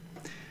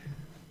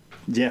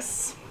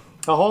 Yes.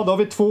 Jaha, då har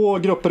vi 2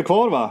 grupper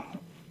kvar va?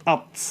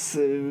 Att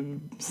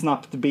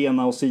snabbt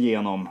bena oss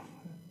igenom.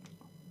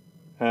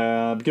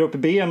 Grupp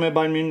B med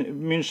Bayern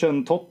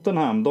München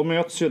Tottenham, de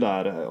möts ju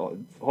där.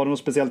 Har du något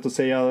speciellt att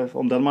säga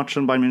om den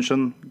matchen? Bayern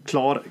München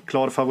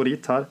klar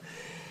favorit här.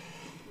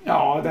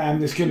 Ja,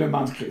 det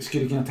skulle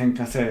kunna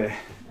tänka sig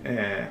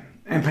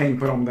en poäng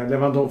på dem där.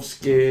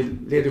 Lewandowski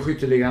leder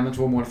skytteligan med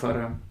 2 mål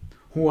före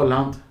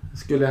Haaland.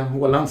 Skulle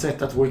Haaland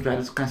sätta 2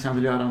 ikväll så kanske han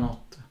vill göra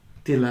något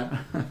till där.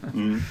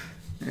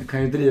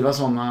 Kan ju driva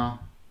sådana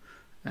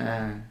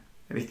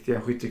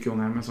riktiga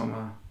skyttekronar med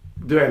sådana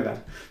dueller.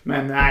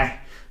 Men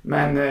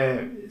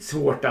nej,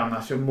 svårt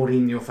annars.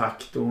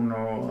 Mourinho-faktorn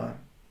och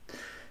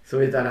så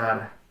vidare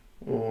här.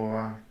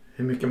 Och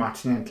hur mycket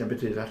matchen egentligen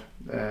betyder.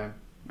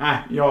 Nej,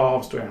 jag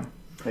avstår igen.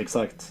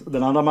 Exakt.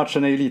 Den andra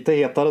matchen är ju lite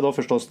hetare då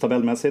förstås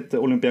tabellmässigt.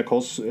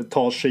 Olympiakos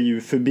tar sig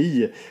ju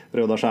förbi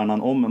Röda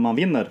Stjärnan om man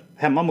vinner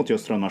hemma mot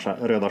just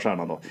Röda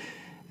Stjärnan då.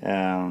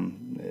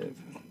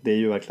 Det är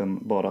ju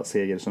verkligen bara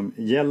seger som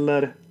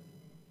gäller.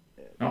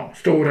 Ja,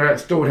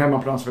 stor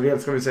hemmaplansfördel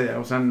ska vi säga.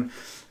 Och sen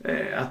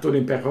att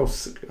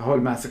Olympiakos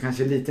håller med sig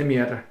kanske lite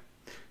mer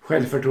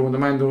självförtroende.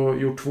 De har ändå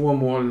gjort 2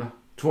 mål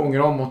 2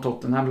 gånger om mot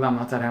Tottenham, bland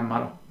annat här hemma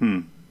då.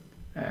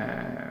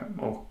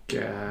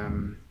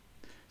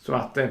 Så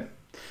att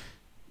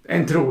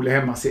en trolig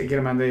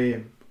hemmaseger, men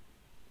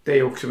det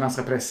är också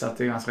ganska pressat.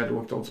 Det är ganska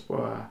lågt odds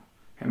på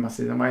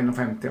hemmasidan. Var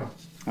 1,50 va?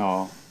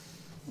 Ja,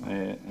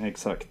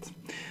 exakt.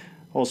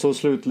 Och så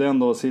slutligen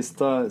då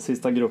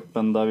sista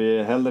gruppen där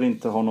vi heller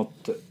inte har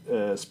något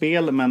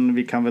spel, men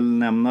vi kan väl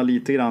nämna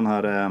lite grann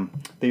här.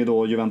 Det är ju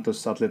då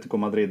Juventus, Atletico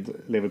Madrid,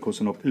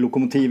 Leverkusen och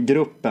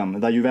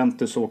Lokomotivgruppen där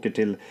Juventus åker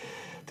till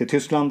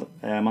Tyskland.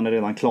 Man är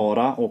redan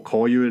klara och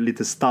har ju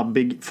lite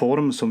stabbig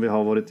form som vi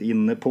har varit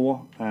inne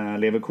på.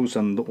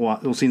 Leverkusen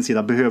å sin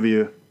sida behöver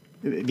ju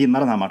vinna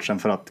den här matchen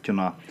för att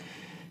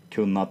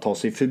kunna ta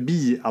sig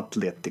förbi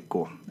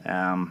Atletico.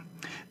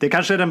 Det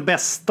kanske är den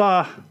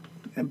bästa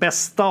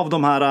av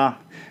de här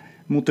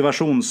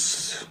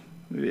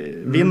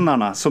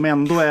motivationsvinnarna som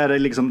ändå är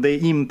liksom, det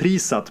är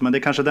inprisat, men det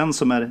är kanske den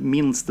som är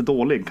minst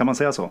dålig, kan man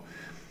säga så?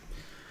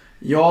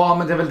 Ja,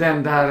 men det är väl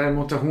den där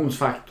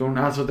motivationsfaktorn,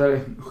 alltså där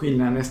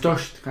skillnaden är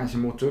störst kanske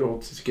mot hur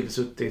odds skulle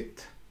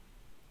suttit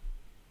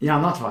i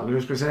annat fall,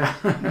 hur ska jag säga?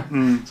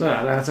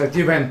 Sådär, alltså ett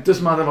Juventus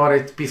som hade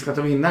varit piskat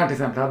att vinna till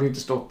exempel hade ju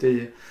inte stått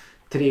i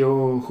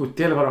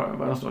 3,70 eller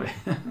vad de står i.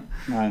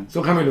 Nej.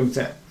 Så kan man lugnt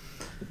säga.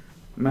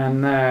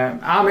 Men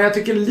jag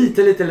tycker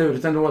lite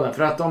lurigt ändå där,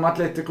 för att om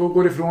Atletico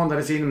går ifrån där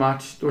i sin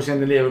match, då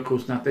känner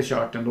Leverkusen att det är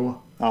kört ändå.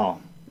 Ja.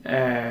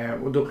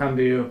 Och då kan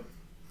det ju,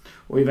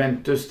 och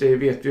Juventus, det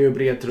vet vi hur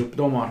bred trupp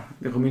de har.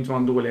 Det kommer inte vara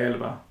en dålig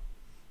 11.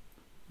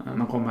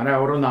 Man kommer där,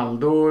 och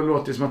Ronaldo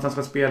låter ju som att han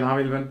ska spela. Han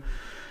vill väl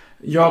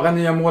jaga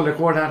nya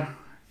målrekord här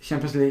i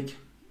Champions League.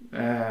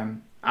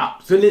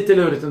 Så lite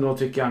lurigt ändå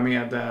tycker jag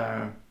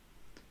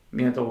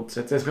med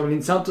oddset. Det ska bli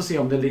intressant att se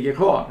om det ligger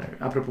kvar,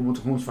 apropå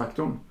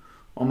motivationsfaktorn.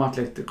 Om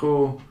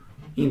Atletico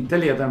inte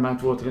leder med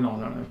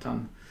 2-3-0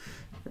 utan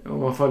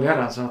och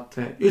följer det, så att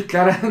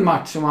ytterligare en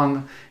match som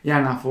man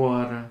gärna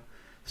får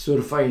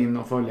surfa in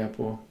och följa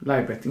på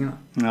livebettingarna.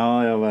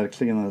 Ja,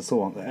 verkligen är det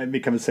så. Vi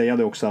kan väl säga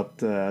det också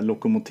att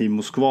Lokomotiv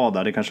Moskva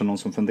där, det är kanske någon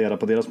som funderar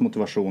på deras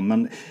motivation,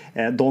 men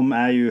de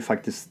är ju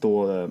faktiskt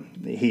då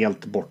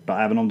helt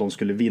borta. Även om de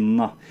skulle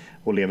vinna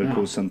och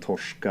Leverkusen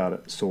torskar,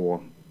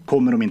 så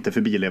kommer de inte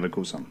förbi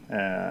Leverkusen.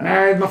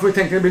 Nej, man får ju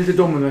tänka att det blir lite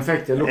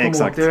dominoeffekter.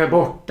 Lokomotiv är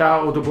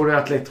borta och då borde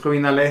Atletico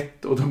vinna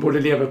lätt och då borde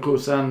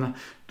Leverkusen,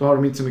 då har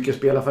de inte så mycket att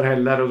spela för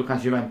heller och då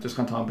kanske Juventus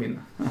kan ta en pinne.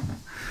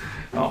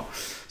 Ja,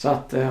 så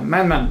att,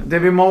 men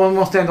man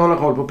måste ändå hålla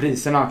koll på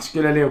priserna.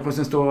 Skulle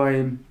Leverkusen stå i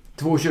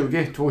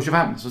 2,20,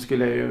 2,25 så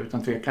skulle jag ju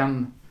utan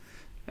tvekan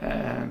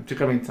tycka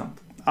det var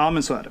intressant. Ja,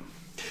 men så är det.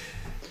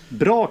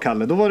 Bra,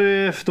 Kalle, då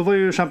var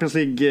ju Champions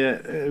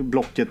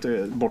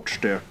League-blocket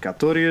bortstökat.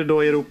 Då är det ju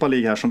då Europa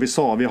League här som vi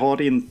sa. Vi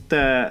har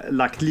inte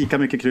lagt lika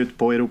mycket krut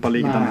på Europa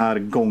League den här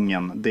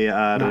gången. Det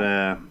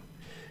är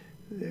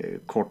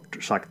kort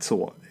sagt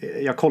så.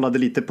 Jag kollade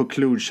lite på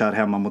Cluj här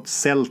hemma mot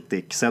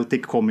Celtic.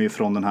 Celtic kommer ju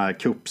från den här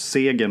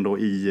cupsegern då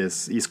i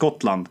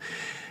Skottland.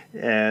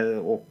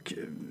 Och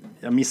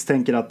jag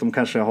misstänker att de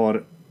kanske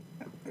har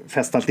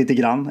festat lite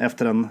grann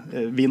efter en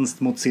vinst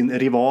mot sin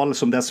rival,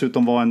 som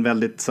dessutom var en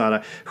väldigt så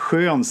här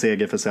skön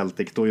seger för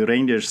Celtic, då ju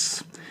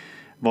Rangers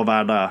var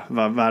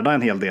värda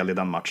en hel del i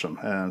den matchen.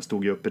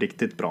 Stod ju upp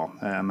riktigt bra,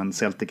 men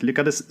Celtic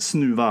lyckades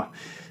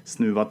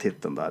snuva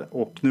titeln där.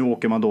 Och nu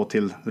åker man då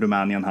till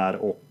Rumänien här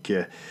och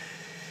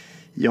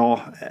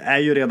är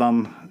ju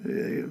redan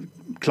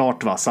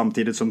klart, va,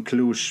 samtidigt som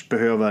Cluj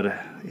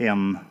behöver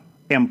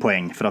en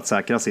poäng för att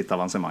säkra sitt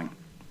avancemang.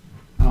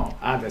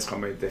 Ja, det ska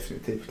man ju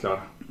definitivt klara.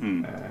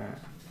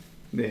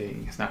 Det är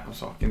inget snack om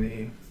saken.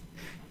 Det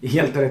är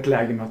helt rätt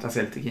läge med att ha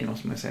Celtic in,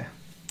 som jag säger.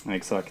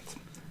 Exakt.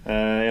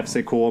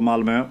 FCK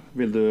Malmö,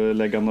 vill du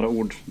lägga några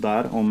ord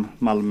där om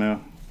Malmö?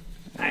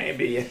 Nej, det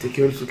blir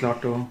jättekul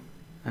såklart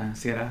att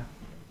se det.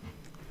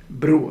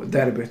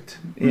 Derbyt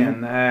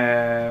igen.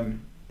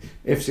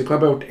 FCK har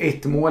bara gjort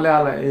 1 mål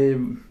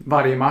i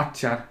varje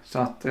match här, så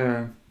att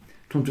jag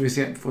tror inte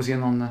vi får se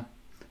någon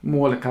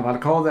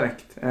målkavalkad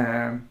direkt.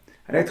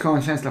 Rätt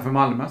skön känsla för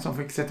Malmö som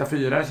fick sätta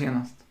 4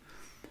 senast.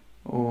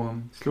 Och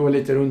slå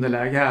lite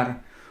underläge här.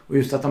 Och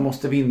just att de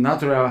måste vinna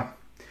tror jag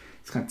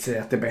ska inte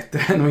säga att det är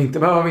bättre än att inte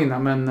behöva vinna.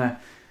 Men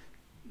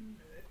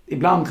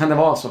ibland kan det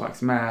vara så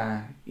faktiskt med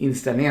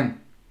inställningen.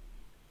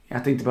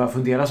 Att det inte behöver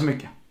fundera så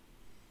mycket.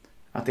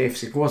 Att det är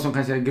FCK som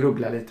kanske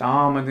grubblar lite.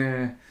 Ja, men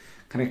det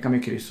kan räcka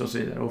med kryss och så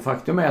vidare. Och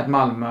faktum är att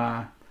Malmö,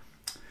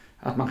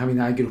 att man kan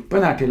vinna i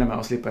gruppen här till och med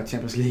och slippa ett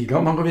Champions League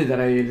om man går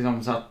vidare är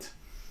liksom så att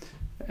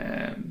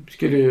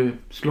skulle ju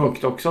slå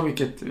högt också,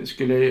 vilket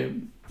skulle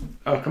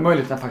öka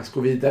möjligheten att faktiskt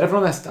gå vidare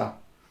från nästa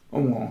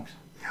omgång också.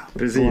 Ja,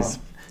 precis. Så,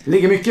 det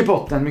ligger mycket i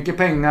potten, mycket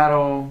pengar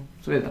och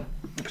så vidare.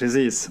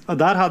 Precis. Och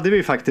där hade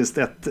vi faktiskt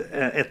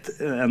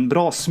en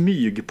bra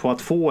smyg på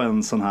att få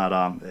en sån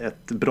här,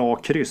 ett bra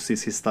kryss i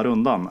sista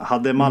rundan.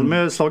 Hade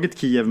Malmö slagit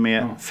Kiev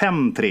med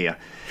 5-3,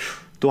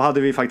 då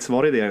hade vi faktiskt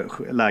varit i det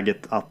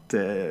läget att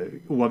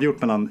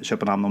oavgjort mellan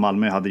Köpenhamn och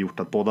Malmö hade gjort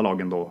att båda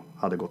lagen då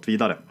hade gått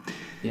vidare.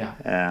 Ja.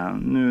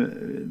 Nu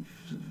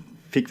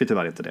fick vi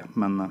tyvärr inte det,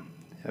 men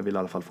jag vill i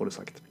alla fall få det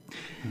sagt.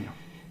 Ja.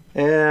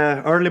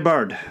 Early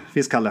Bird,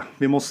 visst Kalle?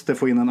 Vi måste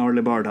få in en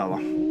Early Bird här, va?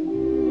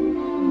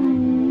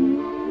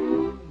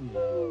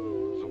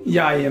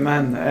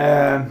 Jajamän.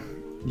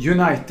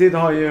 United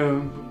har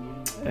ju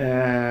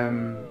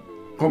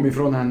kommit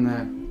från en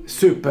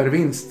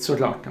supervinst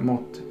såklart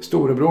mot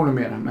storebror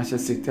numera, Manchester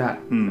City här.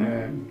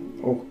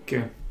 Och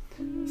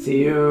ser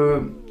ju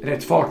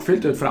rätt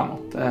fartfyllt ut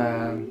framåt.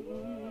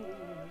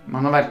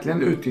 Man har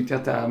verkligen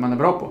utnyttjat det man är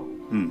bra på.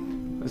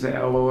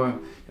 Och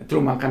jag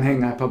tror man kan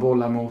hänga ett par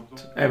bollar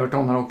mot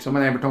Everton här också.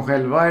 Men Everton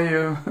själva är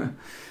ju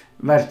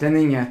verkligen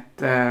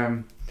inget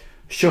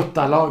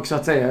köttalag så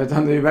att säga.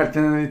 Utan det är ju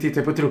verkligen, när vi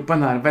tittar på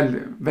truppen här,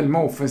 väldigt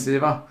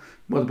offensiva.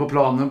 Både på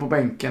planen och på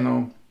bänken.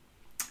 Och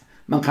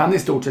man kan i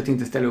stort sett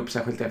inte ställa upp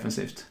särskilt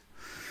defensivt.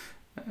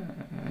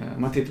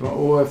 Man tittar på,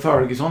 och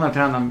Ferguson, här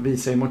tränaren,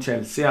 visar ju mot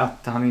Chelsea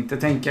att han inte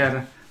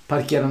tänker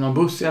parkera någon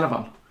buss i alla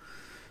fall.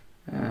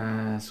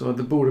 Så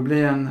det borde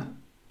bli en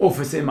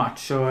offensiv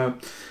match. Så,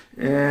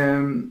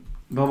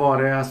 vad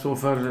var det jag såg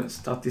för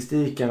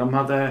statistiker? De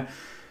hade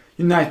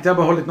United har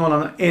behållit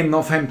nollan 1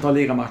 av 15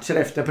 ligamatcher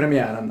efter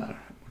premiären där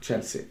mot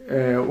Chelsea.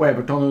 Och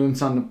Everton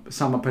under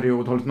samma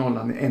period hållit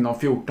nollan 1 av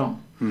 14.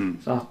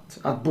 Så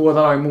att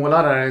båda lag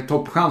målar är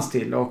toppchans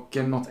till. Och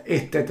något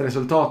 1-1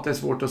 resultat är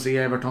svårt att se.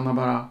 Everton har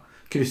bara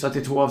kryssat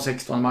i 2 av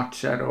 16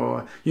 matcher.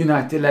 Och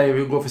United lär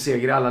ju gå för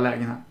seger i alla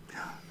lägen här.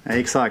 Ja,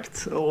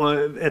 exakt. Och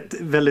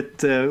ett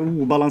väldigt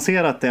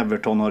obalanserat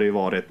Everton har det ju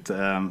varit.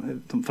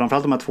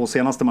 Framförallt de här 2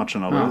 senaste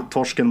matcherna. Ja.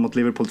 Torsken mot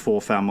Liverpool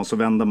 2-5 och så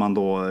vänder man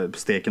då på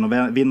steken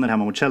och vinner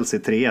hemma mot Chelsea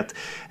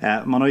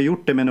 3-1. Man har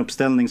gjort det med en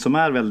uppställning som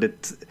är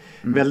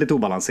väldigt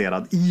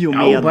obalanserad.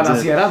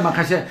 Obalanserad.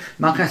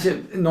 Man kanske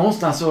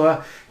någonstans så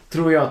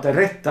tror jag att det är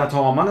rätt att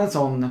har man en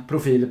sån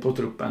profil på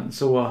truppen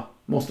så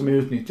måste man ju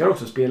utnyttja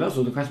också spela.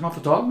 Så då kanske man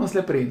får ta att man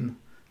släpper in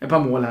ett par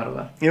mål här och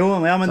där.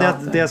 Jo, ja, men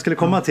det jag skulle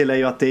komma till är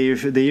ju att det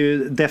är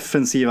ju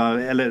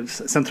defensiva eller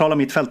centrala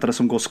mittfältare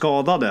som går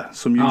skadade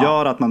som ju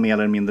gör att man mer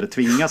eller mindre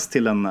tvingas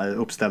till en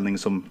uppställning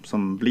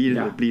som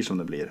blir som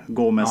det blir.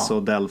 Gomes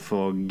och Delf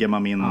och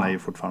Gemamin är ju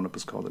fortfarande på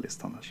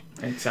skadelistan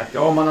där. Exakt,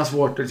 ja, man har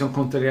svårt att liksom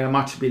kontrollera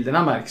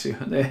matchbilderna, märks ju.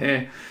 Det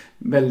är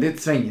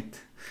väldigt svängigt.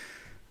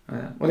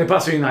 Och det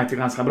passar United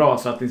ganska bra,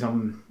 så att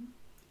liksom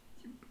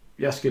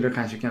jag skulle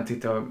kanske kunna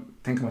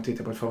tänka mig att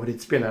titta på ett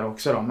favoritspelare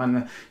också då.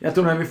 Men jag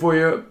tror att vi får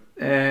ju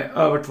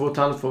över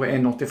 2,5 får vi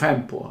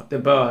 1,85 på. Det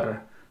bör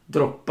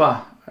droppa,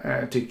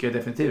 tycker jag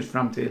definitivt,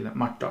 fram till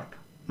matchstart.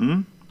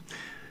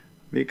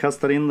 Vi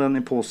kastar in den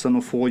i påsen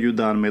och får ju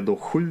därmed då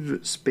 7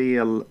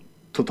 spel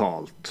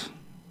totalt.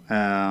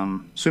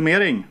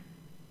 Summering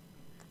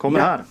kommer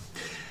här.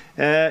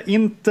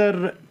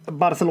 Inter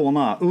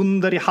Barcelona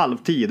under i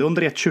halvtid,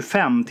 under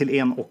 1,25 till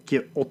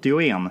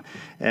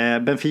 1,81.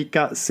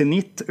 Benfica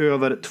Zenit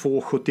över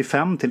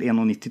 2,75 till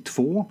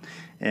 1,92.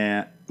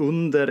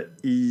 Under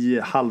i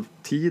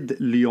halvtid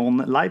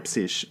Lyon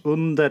Leipzig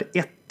under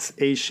 1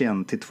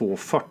 Asian till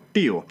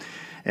 2,40.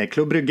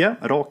 Club Brugge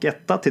rak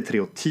 1 till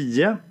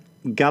 3,10.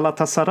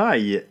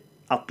 Galatasaray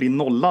att bli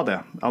nollade,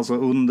 alltså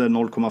under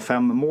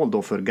 0,5 mål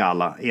då för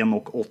Gala,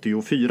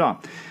 1,84.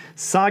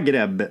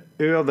 Zagreb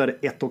över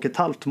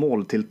 1,5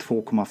 mål till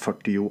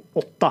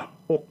 2,48.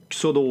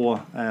 Också då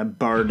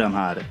Burden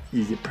här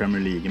i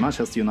Premier League.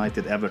 Manchester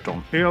United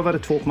Everton över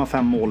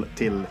 2,5 mål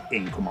till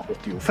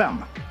 1,85.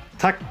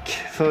 Tack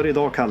för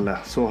idag, Kalle,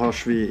 så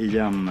hörs vi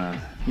igen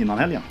innan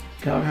helgen.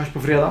 Ja, vi hörs på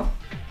fredag.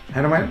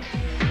 Hej då med er.